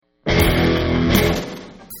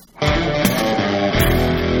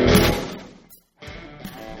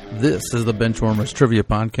This is the Benchwarmers Trivia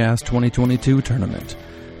Podcast 2022 tournament.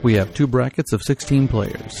 We have two brackets of 16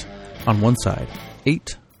 players. On one side,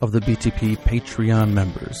 8 of the BTP Patreon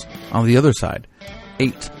members. On the other side,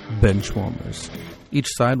 8 Benchwarmers. Each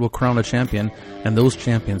side will crown a champion, and those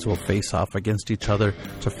champions will face off against each other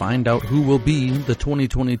to find out who will be the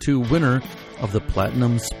 2022 winner of the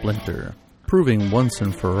Platinum Splinter, proving once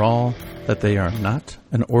and for all that they are not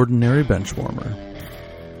an ordinary benchwarmer.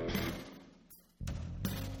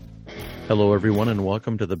 Hello, everyone, and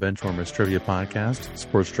welcome to the Benchwarmers Trivia Podcast,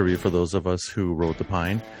 sports trivia for those of us who rode the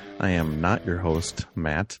pine. I am not your host,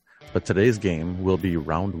 Matt, but today's game will be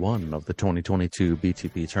round 1 of the 2022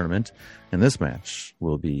 BTP tournament. In this match,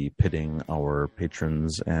 we'll be pitting our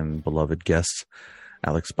patrons and beloved guests,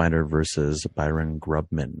 Alex Spider versus Byron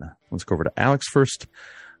Grubman. Let's go over to Alex first.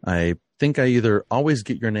 I think I either always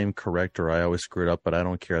get your name correct or I always screw it up, but I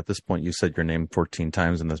don't care. At this point, you said your name 14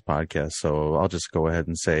 times in this podcast, so I'll just go ahead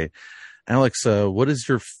and say, Alex, what is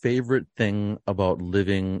your favorite thing about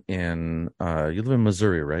living in, you live in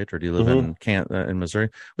Missouri, right? Or do you live in Missouri?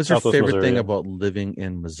 What's your Southwest favorite Missouri, thing yeah. about living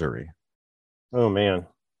in Missouri? Oh, man.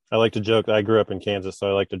 I like to joke. I grew up in Kansas, so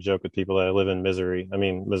I like to joke with people that I live in Missouri.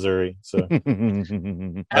 So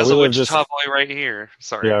As a Wichita boy right here.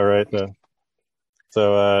 Sorry. Yeah, right.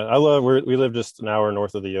 So we live just an hour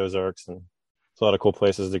north of the Ozarks, and it's a lot of cool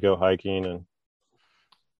places to go hiking and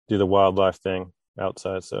do the wildlife thing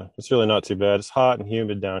outside. So it's really not too bad. It's hot and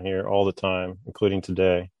humid down here all the time, including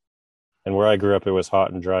today. And where I grew up, it was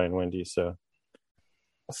hot and dry and windy. So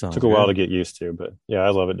it took a while to get used to, but yeah, I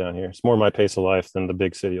love it down here. It's more my pace of life than the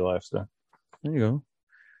big city life. So there you go.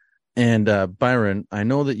 And Byron, I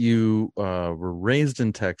know that you were raised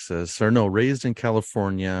in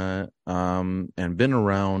California, and been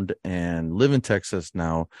around and live in Texas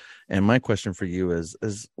now. And my question for you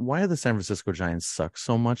is why do the San Francisco Giants suck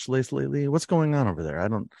so much lately? What's going on over there? I'm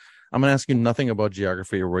going to ask you nothing about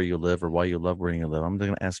geography or where you live or why you love where you live. I'm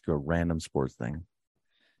going to ask you a random sports thing.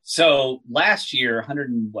 So last year,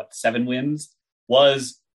 107 wins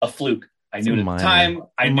was a fluke. I knew it at the time.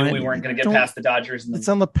 I knew we weren't going to get past the Dodgers in it's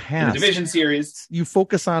on the past. The division series. You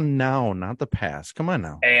focus on now, not the past. Come on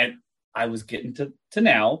now. And I was getting to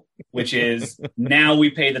now, which is now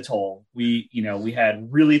we pay the toll. We had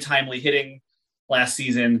really timely hitting last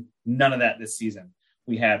season. None of that this season.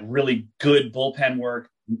 We had really good bullpen work,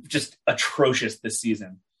 just atrocious this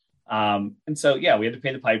season. And so, yeah, we had to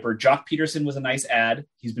pay the piper. Jock Peterson was a nice ad.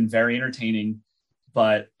 He's been very entertaining,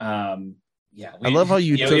 but yeah, I love how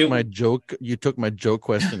you took my joke. You took my joke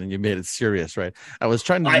question and you made it serious, right? I was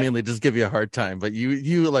trying to mainly just give you a hard time, but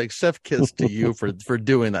you like chef kiss to you for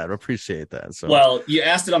doing that. I appreciate that. So, well, you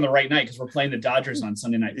asked it on the right night because we're playing the Dodgers on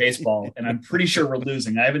Sunday Night Baseball, and I'm pretty sure we're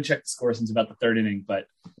losing. I haven't checked the score since about the third inning, but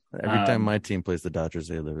every time my team plays the Dodgers,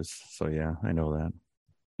 they lose. So yeah, I know that.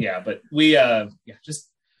 Yeah, but we just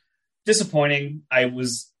disappointing. I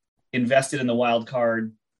was invested in the wild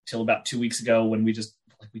card till about 2 weeks ago when we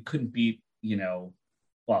couldn't beat.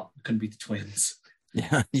 Couldn't beat the Twins.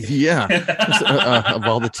 Yeah. Of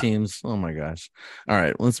all the teams, oh my gosh. All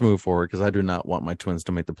right, let's move forward because I do not want my Twins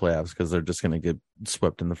to make the playoffs because they're just going to get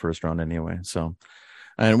swept in the first round anyway. So,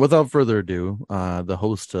 and without further ado, the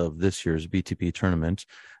host of this year's BTP tournament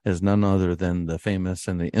is none other than the famous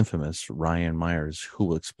and the infamous Ryan Myers, who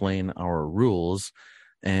will explain our rules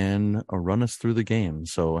and run us through the game.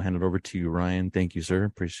 So, hand it over to you, Ryan. Thank you, sir.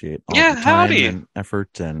 Appreciate all the time and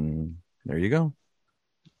effort and. There you go.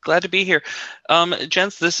 Glad to be here.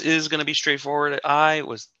 Gents, this is going to be straightforward. I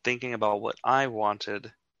was thinking about what I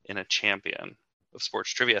wanted in a champion of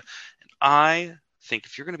sports trivia. And I think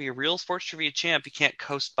if you're going to be a real sports trivia champ, you can't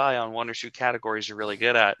coast by on 1 or 2 categories you're really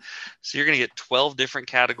good at. So you're going to get 12 different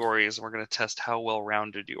categories, and we're going to test how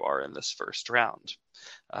well-rounded you are in this first round.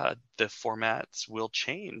 The formats will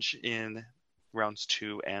change in rounds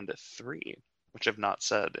 2 and 3, which I've not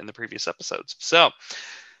said in the previous episodes. So,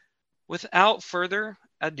 without further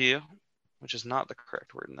ado, which is not the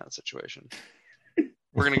correct word in that situation,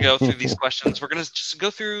 we're going to go through these questions. We're going to just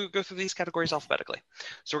go through these categories alphabetically.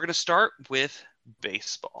 So we're going to start with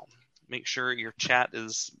baseball. Make sure your chat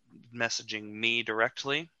is messaging me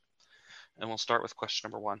directly, and we'll start with question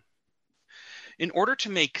number 1. In order to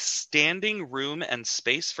make standing room and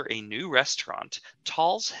space for a new restaurant,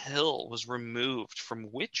 Tal's Hill was removed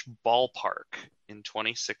from which ballpark in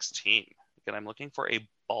 2016? Again, I'm looking for a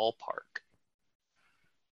ballpark.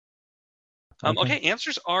 Okay,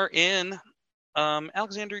 answers are in.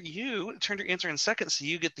 Alexander, you turned your answer in second, so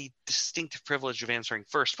you get the distinctive privilege of answering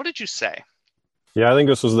first. What did you say? Yeah, I think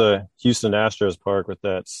this was the Houston Astros park with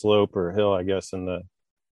that slope or hill, I guess, in the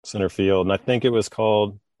center field. And I think it was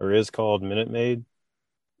called Minute Maid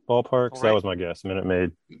ballpark. So that was my guess, Minute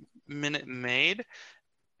Maid. Minute Maid.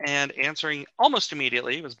 And answering almost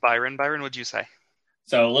immediately was Byron. Byron, what'd you say?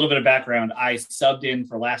 So a little bit of background. I subbed in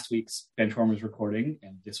for last week's Benchwarmers recording,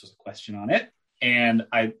 and this was a question on it. And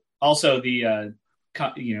I also the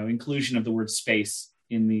inclusion of the word space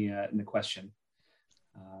in the question.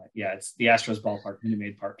 It's the Astros ballpark, Minute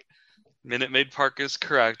Maid Park. Minute Maid Park is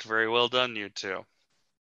correct. Very well done, you two.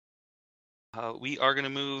 We are going to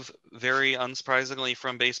move, very unsurprisingly,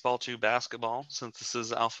 from baseball to basketball, since this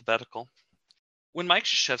is alphabetical. When Mike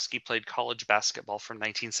Krzyzewski played college basketball from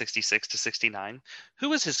 1966 to 69, who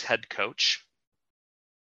was his head coach?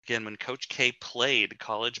 Again, when Coach K played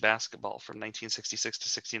college basketball from 1966 to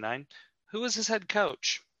 69, who was his head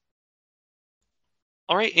coach?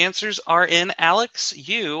 All right, answers are in. Alex,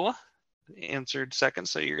 you answered second,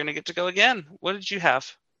 so you're going to get to go again. What did you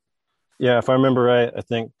have? Yeah, if I remember right, I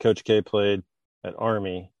think Coach K played at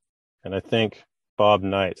Army, and I think Bob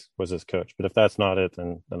Knight was his coach. But if that's not it,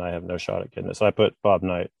 then I have no shot at getting it. So I put Bob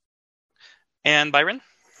Knight. And Byron?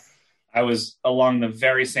 I was along the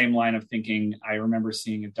very same line of thinking. I remember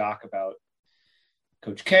seeing a doc about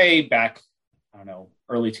Coach K back,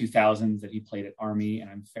 early 2000s, that he played at Army,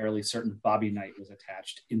 and I'm fairly certain Bobby Knight was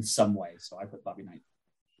attached in some way. So I put Bobby Knight.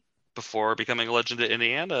 Before becoming a legend at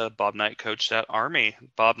Indiana, Bob Knight coached at Army.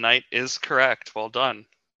 Bob Knight is correct. Well done.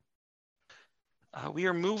 We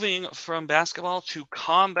are moving from basketball to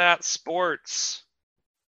combat sports.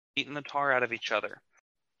 Beating the tar out of each other.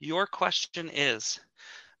 Your question is,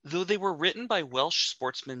 though they were written by Welsh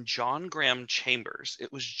sportsman John Graham Chambers,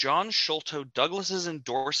 it was John Sholto Douglas's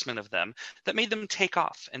endorsement of them that made them take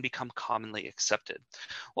off and become commonly accepted.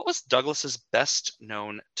 What was Douglas's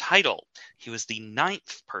best-known title? He was the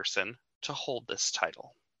 9th person to hold this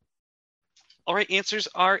title. All right, answers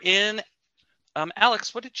are in.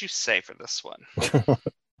 Alex, what did you say for this one?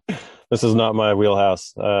 This is not my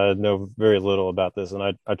wheelhouse. I know very little about this, and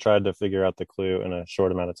I tried to figure out the clue in a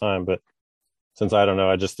short amount of time, but since I don't know,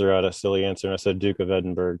 I just threw out a silly answer, and I said Duke of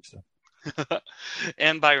Edinburgh. So.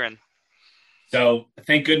 And Byron. So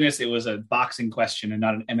thank goodness it was a boxing question and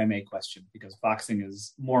not an MMA question, because boxing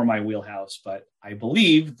is more my wheelhouse, but I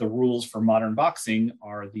believe the rules for modern boxing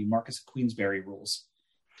are the Marquess of Queensberry rules.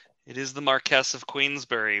 It is the Marquess of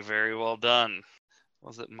Queensberry. Very well done.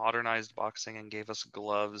 Was it modernized boxing and gave us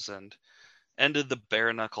gloves and ended the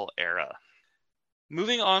bare knuckle era?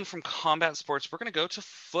 Moving on from combat sports, we're going to go to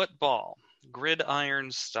football,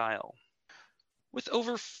 gridiron style. With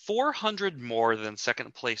over 400 more than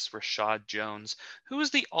second place Rashad Jones, who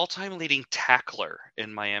is the all-time leading tackler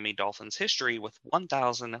in Miami Dolphins history with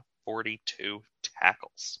 1,042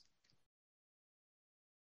 tackles.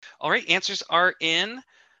 All right, answers are in.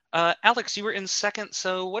 Alex, you were in second,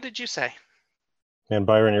 so what did you say? Man,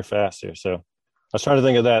 Byron, you're fast here. So I was trying to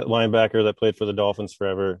think of that linebacker that played for the Dolphins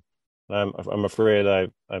forever. I'm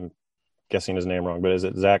afraid I'm guessing his name wrong, but is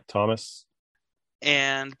it Zach Thomas?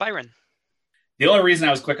 And Byron. The only reason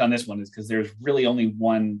I was quick on this one is because there's really only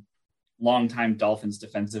one longtime Dolphins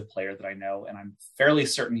defensive player that I know, and I'm fairly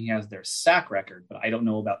certain he has their sack record, but I don't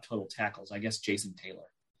know about total tackles. I guess Jason Taylor.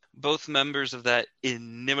 Both members of that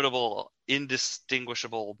inimitable,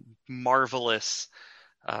 indistinguishable, marvelous,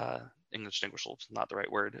 indistinguishable is not the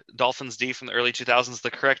right word, Dolphins D from the early 2000s.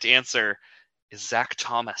 The correct answer is Zach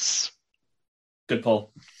Thomas. Good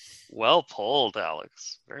pull. Well pulled,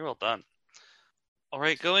 Alex. Very well done. All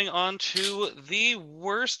right, going on to the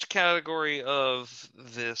worst category of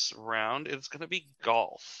this round, it's going to be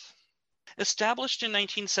golf. Established in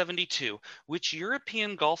 1972, which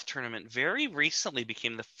European golf tournament very recently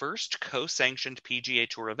became the first co-sanctioned PGA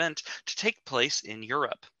Tour event to take place in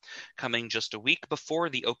Europe? Coming just a week before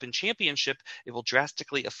the Open Championship, it will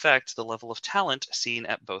drastically affect the level of talent seen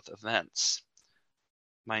at both events.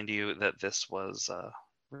 Mind you that this was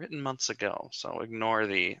written months ago, so ignore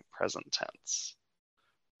the present tense.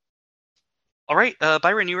 All right,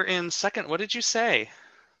 Byron, you were in second. What did you say?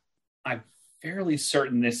 I'm fairly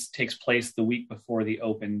certain this takes place the week before the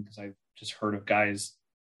Open, because I've just heard of guys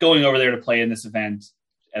going over there to play in this event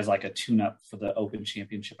as like a tune-up for the Open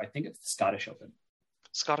Championship. I think it's the Scottish Open.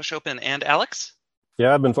 Scottish Open. And Alex?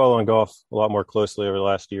 Yeah, I've been following golf a lot more closely over the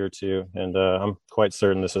last year or two, and I'm quite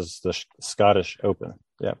certain this is the Scottish Open.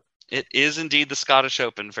 Yeah. It is indeed the Scottish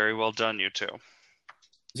Open. Very well done, you two.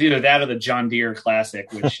 It's either that or the John Deere Classic,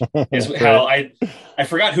 which is how I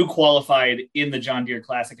forgot who qualified in the John Deere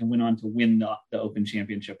Classic and went on to win the Open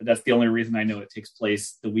Championship. But that's the only reason I know it takes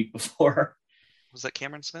place the week before. Was that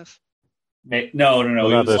Cameron Smith? No. Well,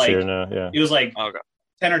 not this year, no. Yeah. It was like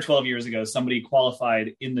 10 or 12 years ago. Somebody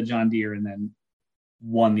qualified in the John Deere and then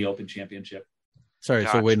won the Open Championship. Sorry,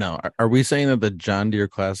 gotcha. So wait now. Are we saying that the John Deere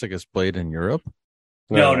Classic is played in Europe?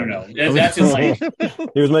 No. That's in like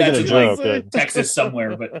he was making that's a in joke. like Texas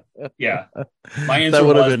somewhere, but yeah. My That answer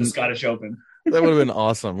would have was been the Scottish Open. that would have been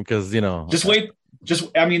awesome because Just wait.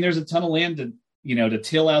 I mean, there's a ton of land to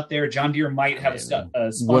till out there. John Deere might have a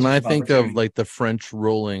sponsorship when I think opportunity. of like the French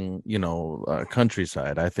rolling,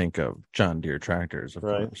 countryside, I think of John Deere tractors, of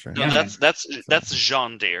Right. course. Right? No, Yeah, that's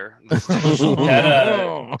Jean Deere.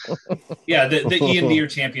 That, yeah, the Ian Deere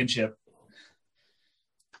Championship.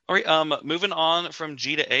 All right, moving on from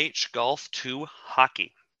G to H, golf to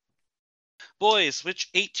hockey. Boys,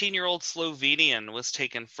 which 18-year-old Slovenian was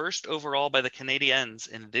taken first overall by the Canadiens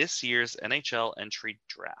in this year's NHL entry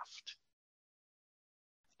draft?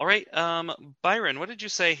 All right, Byron, what did you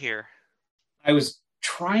say here? I was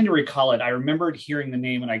trying to recall it. I remembered hearing the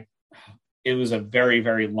name, and it was a very,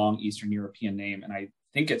 very long Eastern European name, and I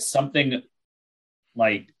think it's something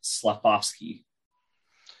like Slavovsky.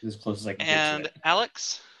 As close as I can get to And it.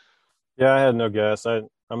 Alex? Yeah, I had no guess. I'm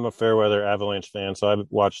a Fairweather Avalanche fan, so I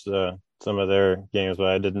watched some of their games, but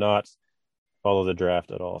I did not follow the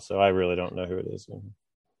draft at all. So I really don't know who it is.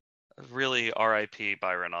 Really RIP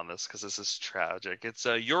Byron on this because this is tragic. It's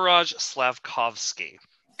Juraj Slavkovsky.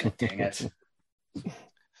 God dang it.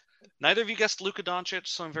 Neither of you guessed Luka Doncic,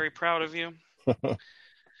 so I'm very proud of you.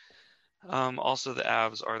 Also, the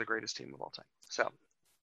Avs are the greatest team of all time. So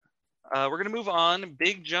we're going to move on.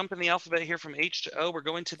 Big jump in the alphabet here from H to O. We're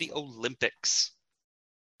going to the Olympics.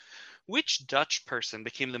 Which Dutch person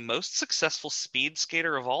became the most successful speed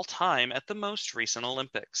skater of all time at the most recent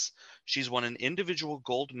Olympics? She's won an individual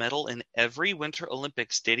gold medal in every Winter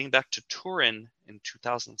Olympics dating back to Turin in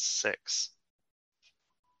 2006.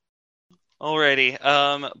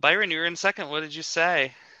 Alrighty. Byron, you were in second. What did you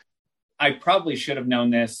say? I probably should have known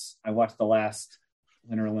this. I watched the last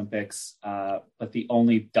Winter Olympics, but the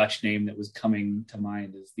only Dutch name that was coming to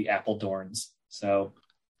mind is the Apeldoorns. So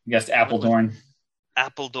I guessed Apeldoorn.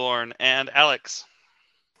 Apeldoorn. And Alex?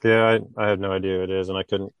 Yeah, I had no idea who it is, and I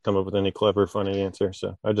couldn't come up with any clever, funny answer,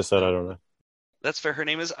 so I just said I don't know. That's fair. Her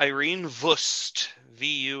name is Irene Wust.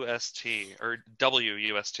 V-U-S-T. Or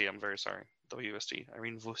W-U-S-T. I'm very sorry. W-U-S-T.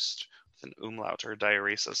 Irene Wust. With an umlaut or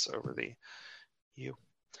diaresis over the U.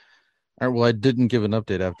 All right, well, I didn't give an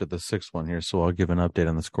update after the sixth one here, so I'll give an update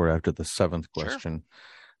on the score after the seventh question. Sure.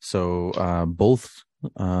 So both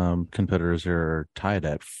competitors are tied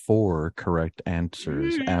at 4 correct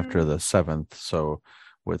answers after the seventh. So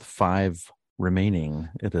with 5 remaining,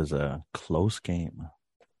 it is a close game.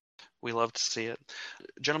 We love to see it.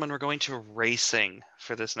 Gentlemen, we're going to racing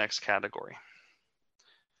for this next category.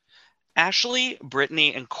 Ashley,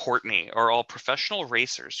 Brittany, and Courtney are all professional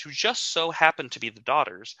racers who just so happen to be the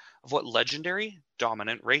daughters of what legendary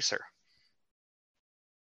dominant racer?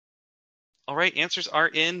 All right, answers are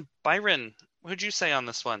in. Byron, what would you say on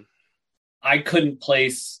this one? I couldn't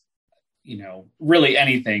place, really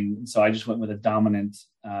anything, so I just went with a dominant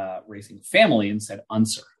racing family and said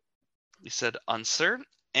Unser. You said Unser.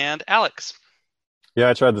 And Alex? Yeah,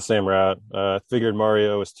 I tried the same route. Figured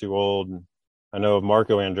Mario was too old, and I know of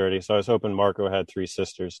Marco Andretti, so I was hoping Marco had 3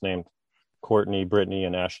 sisters named Courtney, Brittany,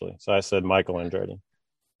 and Ashley. So I said Michael Andretti.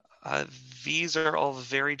 These are all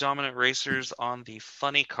very dominant racers on the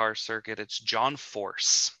funny car circuit. It's John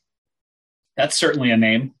Force. That's certainly a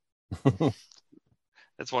name.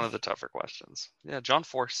 It's one of the tougher questions. Yeah, John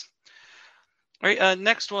Force. All right,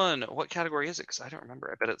 next one. What category is it? Because I don't remember.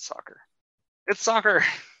 I bet it's soccer. It's soccer.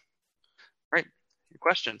 Right, your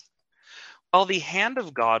question. While the Hand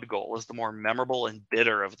of God goal is the more memorable and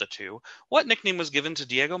bitter of the two, what nickname was given to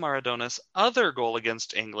Diego Maradona's other goal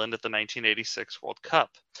against England at the 1986 World Cup?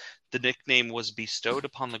 The nickname was bestowed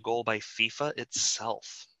upon the goal by FIFA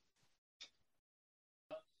itself.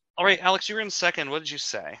 All right, Alex, you were in second. What did you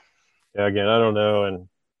say? Yeah, again, I don't know, and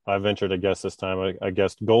I ventured a guess this time. I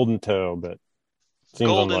guessed Golden Toe, but it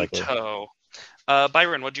seems unlikely. Golden Toe.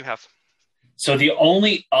 Byron, what do you have? So the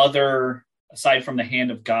only other, aside from the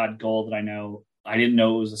Hand of God goal that I know, I didn't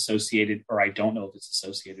know it was associated, or I don't know if it's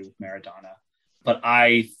associated with Maradona, but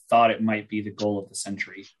I thought it might be the goal of the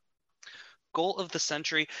century. Goal of the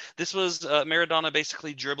century. This was Maradona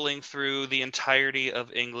basically dribbling through the entirety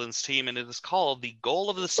of England's team, and it is called the goal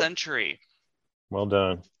of the century. Well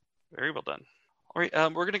done. Very well done. All right,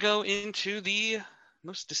 we're going to go into the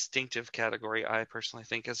most distinctive category, I personally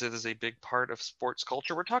think, as it is a big part of sports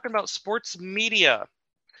culture. We're talking about sports media.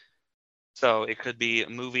 So it could be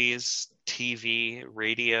movies, TV,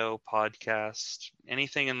 radio, podcast,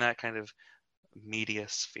 anything in that kind of media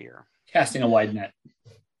sphere. Casting a wide net.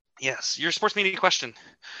 Yes, your sports media question.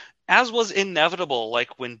 As was inevitable,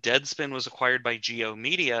 like when Deadspin was acquired by Geo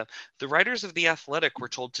Media, the writers of The Athletic were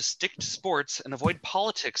told to stick to sports and avoid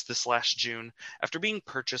politics this last June after being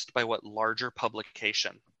purchased by what larger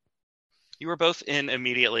publication? You were both in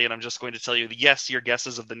immediately, and I'm just going to tell you, yes, your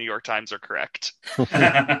guesses of the New York Times are correct.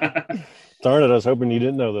 Darn it, I was hoping you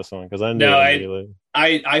didn't know this one because I knew it immediately.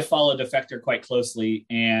 I follow Defector quite closely,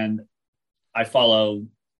 and I follow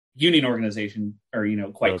union organization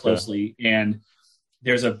quite closely, and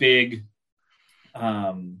there's a big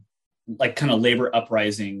like kind of labor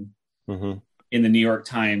uprising in the New York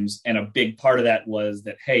Times, and a big part of that was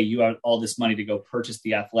that, hey, you have all this money to go purchase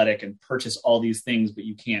The Athletic and purchase all these things, but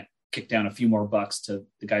you can't kick down a few more bucks to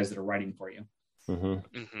the guys that are writing for you.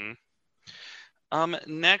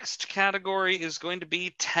 Next category is going to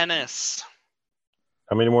be tennis.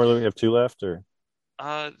 How many more do we have? 2 left, or?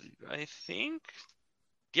 I think,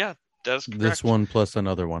 yeah, that's correct. This one plus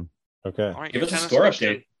another one. Okay. All right, give us a score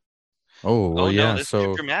update. Oh, well, yeah. No, this is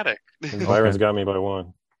too dramatic. Byron's got me by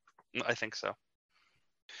 1. I think so.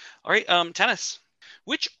 All right, tennis.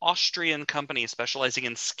 Which Austrian company specializing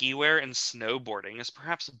in skiwear and snowboarding is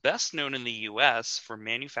perhaps best known in the U.S. for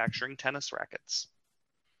manufacturing tennis rackets?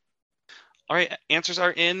 All right, answers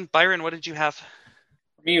are in. Byron, what did you have?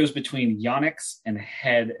 For me, it was between Yonex and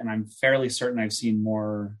Head, and I'm fairly certain I've seen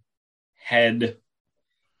more Head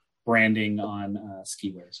branding on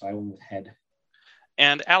skiwear, so I went with Head.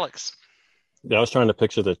 And Alex? Yeah, I was trying to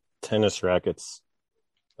picture the tennis rackets.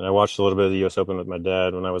 And I watched a little bit of the U.S. Open with my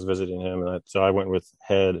dad when I was visiting him. And so I went with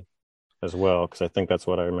Head as well, because I think that's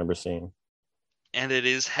what I remember seeing. And it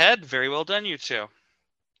is Head. Very well done, you two.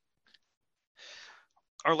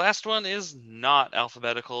 Our last one is not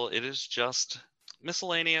alphabetical. It is just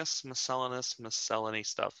miscellaneous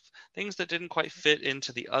stuff. Things that didn't quite fit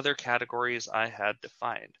into the other categories I had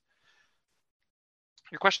defined.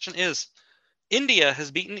 Your question is, India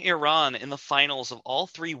has beaten Iran in the finals of all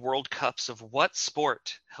 3 World Cups of what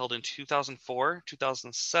sport held in 2004,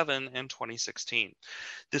 2007, and 2016?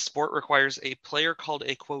 This sport requires a player called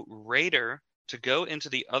a, quote, raider to go into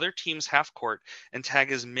the other team's half court and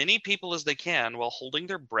tag as many people as they can while holding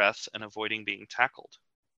their breath and avoiding being tackled.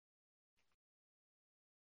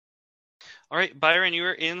 All right, Byron, you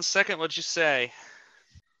were in second. What'd you say?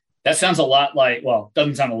 That sounds a lot like, well,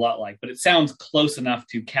 doesn't sound a lot like, but it sounds close enough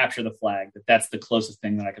to capture the flag that's the closest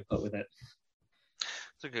thing that I could put with it.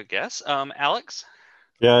 That's a good guess. Alex?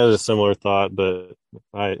 Yeah, I had a similar thought, but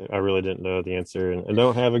I really didn't know the answer and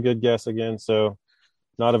don't have a good guess again. So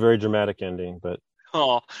not a very dramatic ending, but.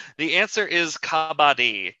 Oh, the answer is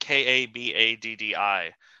kabaddi,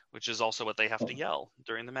 Kabaddi, which is also what they have to yell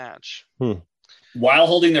during the match. While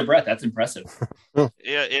holding their breath. That's impressive.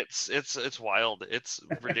 Yeah, it's wild. It's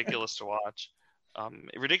ridiculous to watch.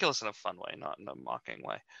 Ridiculous in a fun way, not in a mocking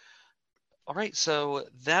way. All right, so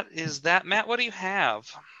that is that. Matt, what do you have?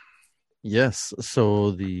 Yes,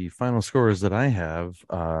 so the final scores that I have,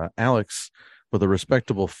 Alex with a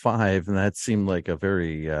respectable 5, and that seemed like a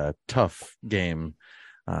very tough game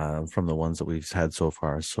from the ones that we've had so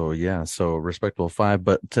far. So yeah, so respectable 5,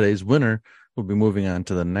 but today's winner will be moving on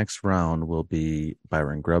to the next round will be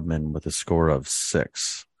Byron Grubman with a score of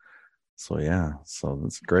 6. So yeah, so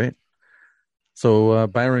that's great. So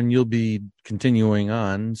Byron, you'll be continuing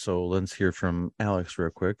on. So let's hear from Alex real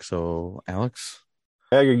quick. So Alex,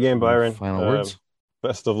 yeah, good game, Byron. Final words.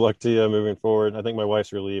 Best of luck to you moving forward. I think my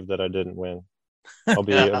wife's relieved that I didn't win. I'll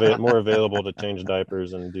be more available to change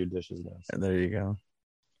diapers and do dishes now. So. There you go.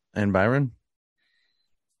 And Byron?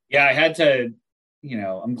 Yeah, I had to,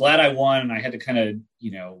 I'm glad I won, and I had to kind of,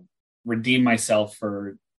 redeem myself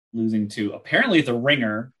for losing to apparently the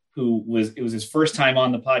Ringer, it was his first time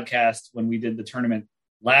on the podcast when we did the tournament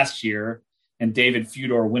last year, and David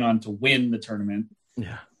Fudor went on to win the tournament.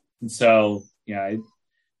 Yeah. And so, yeah, I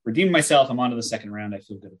redeemed myself. I'm on to the second round. I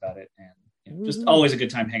feel good about it. And just always a good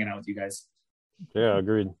time hanging out with you guys. Yeah,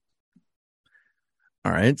 agreed.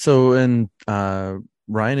 All right. So, and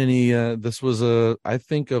Ryan, this was I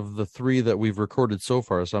think of the 3 that we've recorded so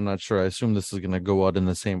far, so I'm not sure. I assume this is going to go out in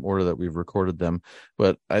the same order that we've recorded them,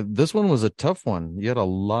 but this one was a tough one. You had a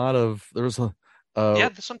lot of, this one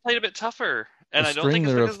played a bit tougher, and I don't think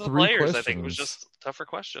it's because of the players. Questions. I think it was just tougher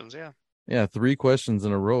questions. Yeah. Yeah. 3 questions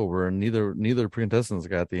in a row where neither contestants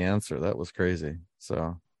got the answer. That was crazy.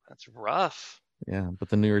 So that's rough. Yeah. But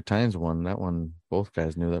the New York Times one, that one, both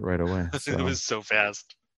guys knew that right away. So. It was so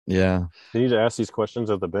fast. Yeah. You need to ask these questions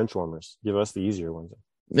of the bench warmers. Give us the easier ones.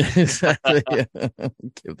 Exactly. Yeah.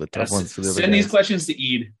 Give the tough ones to the other Send guys. these questions to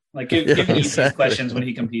Eid. Give Eid these questions when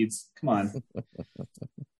he competes. Come on.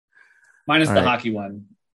 Minus the hockey one.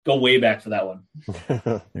 Go way back for that one.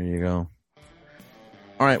 There you go.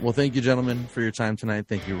 All right. Well, thank you, gentlemen, for your time tonight.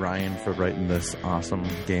 Thank you, Ryan, for writing this awesome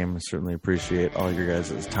game. I certainly appreciate all your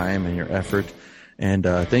guys' time and your effort. And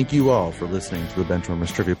thank you all for listening to the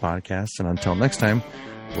Benchwarmers Trivia Podcast. And until next time,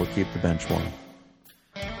 we'll keep the bench warm.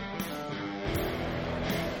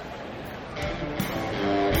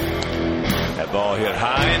 That ball hit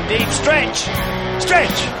high and deep. Stretch!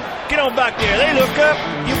 Get on back there. They look up.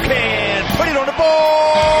 You can put it on the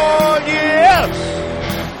board. Yes!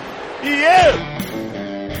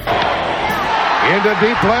 Into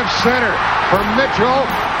deep left center for Mitchell.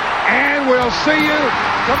 And we'll see you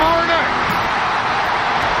tomorrow night.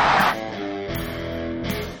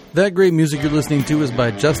 That great music you're listening to is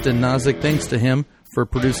by Justin Nozick. Thanks to him for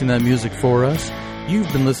producing that music for us.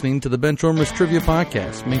 You've been listening to the Benchwarmers Trivia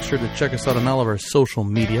Podcast. Make sure to check us out on all of our social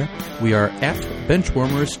media. We are at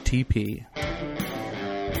BenchwarmersTP.